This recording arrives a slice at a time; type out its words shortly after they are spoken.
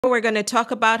We're going to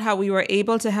talk about how we were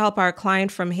able to help our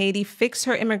client from Haiti fix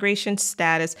her immigration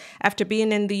status after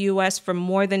being in the U.S. for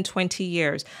more than 20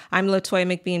 years. I'm LaToya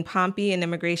McBean Pompey, an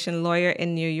immigration lawyer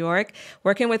in New York,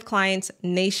 working with clients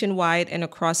nationwide and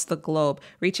across the globe.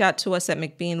 Reach out to us at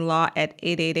McBean Law at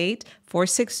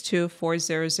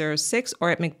 888-462-4006 or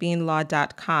at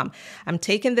McBeanLaw.com. I'm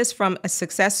taking this from a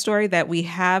success story that we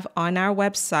have on our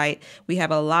website. We have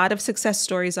a lot of success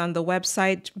stories on the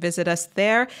website. Visit us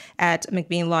there at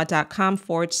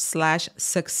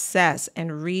McBeanLaw.com/success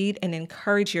and read and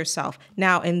encourage yourself.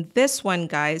 Now, in this one,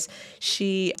 guys,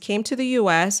 she came to the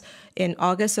U.S. in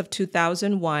August of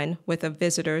 2001 with a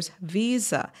visitor's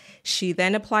visa. She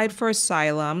then applied for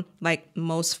asylum, like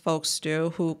most folks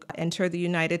do who enter the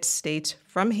United States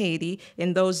from Haiti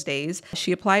in those days.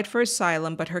 She applied for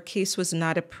asylum, but her case was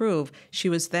not approved. She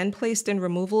was then placed in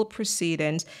removal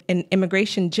proceedings. An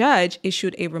immigration judge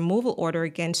issued a removal order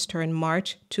against her in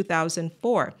March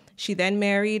 2004. She then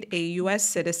married a U.S.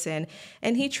 citizen,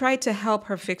 and he tried to help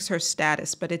her fix her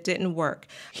status, but it didn't work.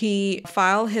 He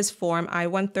filed his Form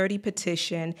I-130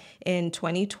 petition in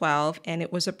 2012, and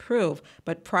it was approved.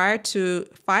 But prior to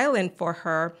filing for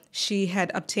her, she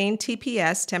had obtained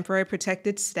TPS, temporary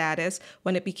protected status,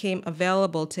 when it became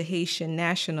available to Haitian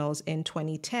nationals in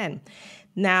 2010.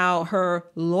 Now, her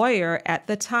lawyer at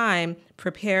the time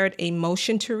prepared a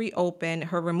motion to reopen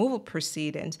her removal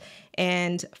proceedings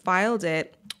and filed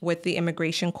it with the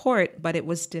immigration court, but it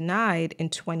was denied in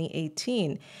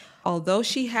 2018. Although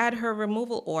she had her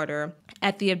removal order,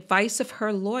 at the advice of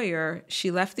her lawyer, she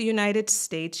left the United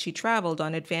States. She traveled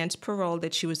on advance parole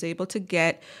that she was able to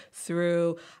get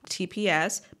through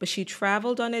TPS, but she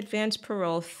traveled on advance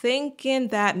parole thinking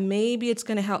that maybe it's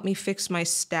going to help me fix my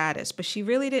status, but she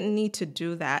really didn't need to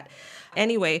do that.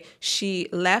 Anyway, she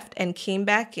left and came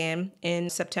back in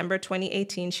September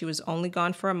 2018. She was only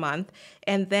gone for a month.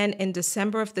 And then in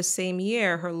December of the same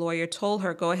year, her lawyer told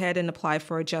her, go ahead and apply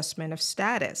for adjustment of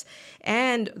status.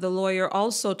 And the lawyer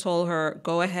also told her,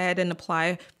 go ahead and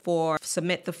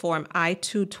submit the form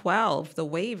I-212, the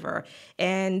waiver.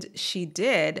 And she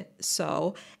did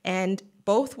so. And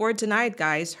both were denied,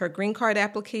 guys. Her green card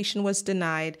application was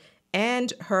denied,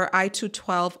 and her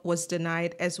I-212 was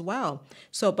denied as well.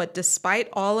 But despite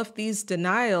all of these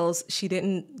denials, she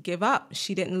didn't give up.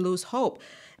 She didn't lose hope.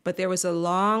 But there was a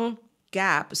long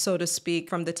gap, so to speak,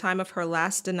 from the time of her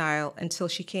last denial until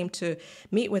she came to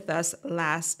meet with us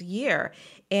last year.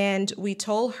 And we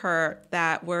told her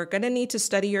that we're going to need to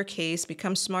study your case,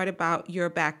 become smart about your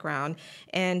background,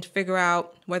 and figure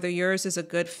out whether yours is a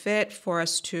good fit for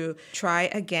us to try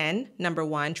again. Number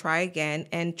one, try again,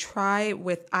 and try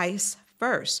with ICE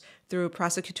first through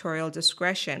prosecutorial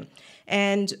discretion.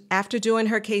 And after doing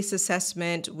her case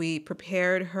assessment, we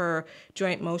prepared her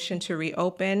joint motion to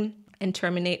reopen and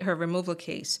terminate her removal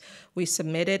case. We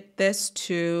submitted this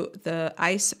to the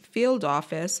ICE field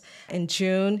office in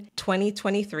June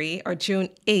 2023, or June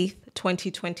 8th,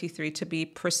 2023 to be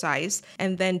precise.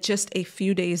 And then just a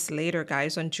few days later,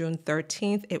 guys, on June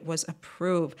 13th, it was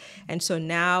approved. And so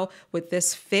now with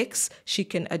this fix, she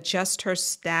can adjust her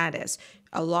status.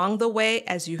 Along the way,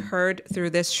 as you heard through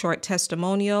this short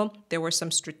testimonial, there were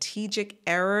some strategic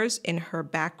errors in her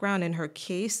background, in her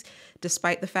case,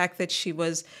 despite the fact that she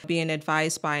was being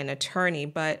advised by an attorney.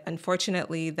 But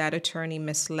unfortunately, that attorney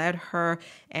misled her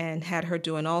and had her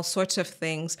doing all sorts of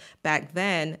things back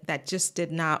then that just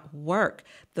did not work.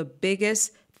 The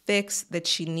biggest fix that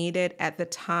she needed at the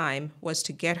time was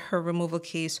to get her removal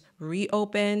case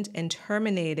reopened and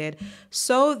terminated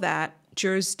so that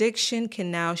jurisdiction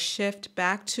can now shift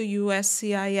back to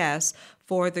USCIS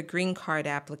for the green card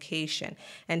application.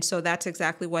 And so that's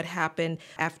exactly what happened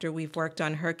after we've worked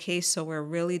on her case. So we're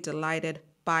really delighted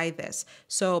by this.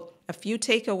 So a few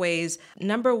takeaways.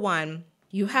 Number one,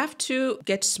 you have to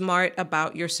get smart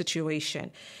about your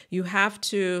situation. You have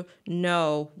to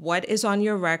know what is on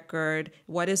your record,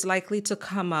 what is likely to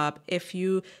come up if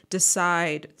you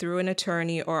decide through an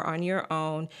attorney or on your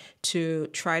own to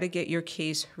try to get your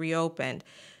case reopened.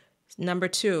 Number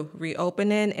two,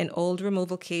 reopening an old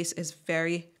removal case is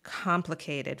very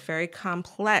complicated, very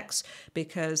complex,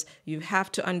 because you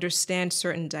have to understand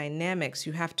certain dynamics.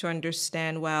 You have to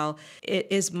understand, well,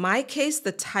 is my case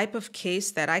the type of case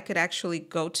that I could actually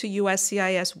go to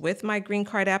USCIS with my green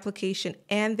card application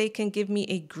and they can give me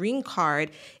a green card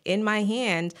in my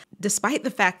hand despite the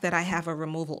fact that I have a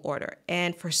removal order?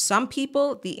 And for some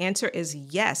people, the answer is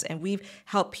yes. And we've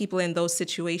helped people in those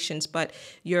situations. But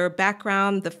your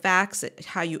background, the facts,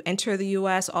 how you enter the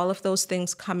U.S., all of those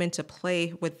things come into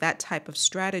play with with that type of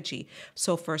strategy.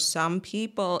 So for some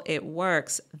people, it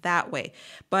works that way.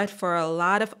 But for a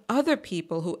lot of other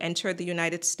people who enter the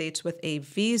United States with a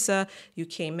visa, you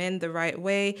came in the right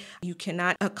way, you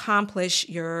cannot accomplish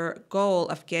your goal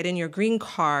of getting your green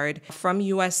card from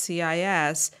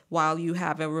USCIS while you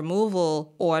have a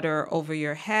removal order over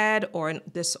your head or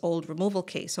this old removal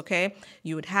case, okay?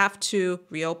 You would have to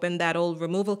reopen that old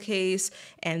removal case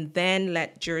and then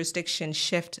let jurisdiction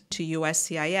shift to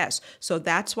USCIS. So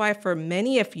that's why for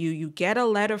many of you, you get a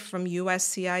letter from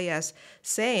USCIS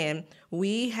saying,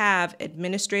 we have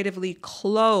administratively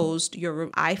closed your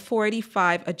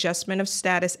I-485 adjustment of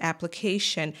status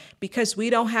application because we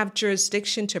don't have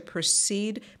jurisdiction to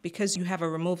proceed because you have a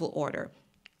removal order.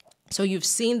 So you've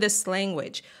seen this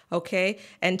language, okay?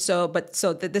 And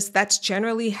that's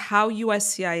generally how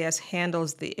USCIS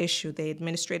handles the issue. They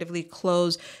administratively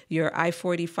close your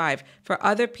I-485. For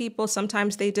other people,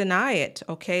 sometimes they deny it,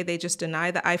 okay? They just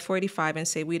deny the I-485 and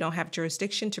say, we don't have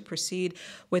jurisdiction to proceed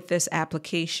with this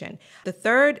application. The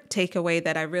third takeaway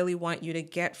that I really want you to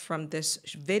get from this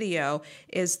video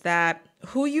is that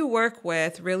who you work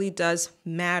with really does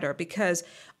matter, because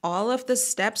all of the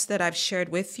steps that I've shared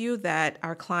with you that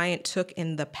our client took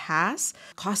in the past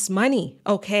cost money,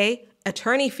 okay?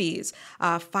 Attorney fees,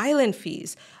 filing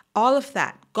fees, all of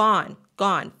that, gone,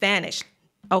 vanished,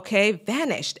 okay?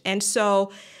 Vanished. And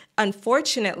so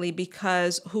unfortunately,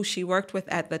 because who she worked with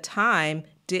at the time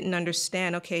didn't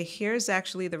understand, okay, here's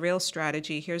actually the real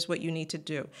strategy. Here's what you need to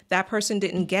do. That person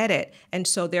didn't get it. And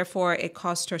so therefore it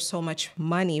cost her so much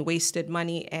money, wasted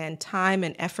money and time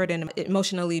and effort and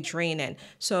emotionally draining.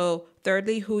 So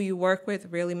thirdly, who you work with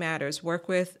really matters. Work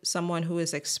with someone who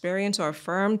is experienced or a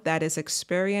firm that is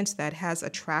experienced, that has a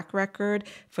track record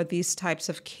for these types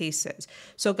of cases.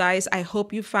 So guys, I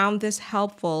hope you found this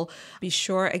helpful. Be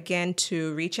sure again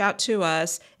to reach out to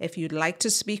us if you'd like to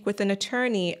speak with an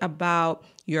attorney about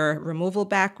your removal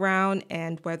background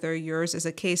and whether yours is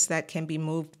a case that can be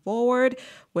moved forward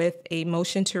with a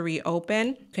motion to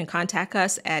reopen. You can contact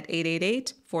us at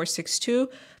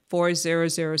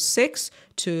 888-462-4006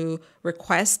 to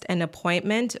request an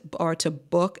appointment or to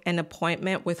book an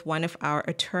appointment with one of our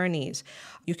attorneys.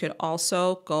 You could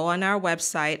also go on our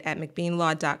website at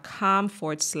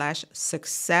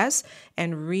McBeanlaw.com/success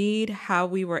and read how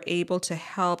we were able to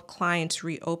help clients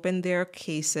reopen their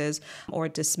cases or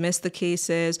dismiss the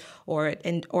cases or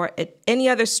any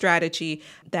other strategy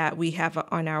that we have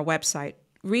on our website.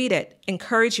 Read it,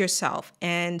 encourage yourself,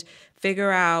 and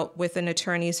figure out with an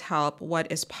attorney's help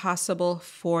what is possible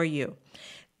for you.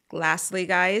 Lastly,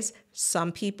 guys,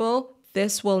 some people,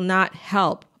 this will not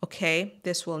help, okay?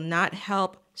 This will not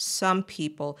help some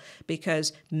people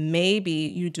because maybe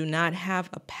you do not have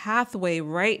a pathway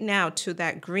right now to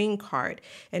that green card.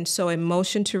 And so a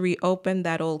motion to reopen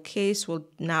that old case will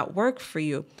not work for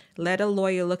you. Let a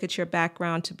lawyer look at your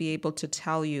background to be able to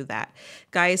tell you that.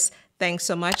 Guys, thanks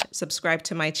so much. Subscribe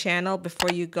to my channel.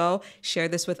 Before you go, share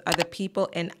this with other people,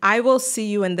 and I will see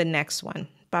you in the next one.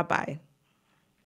 Bye-bye.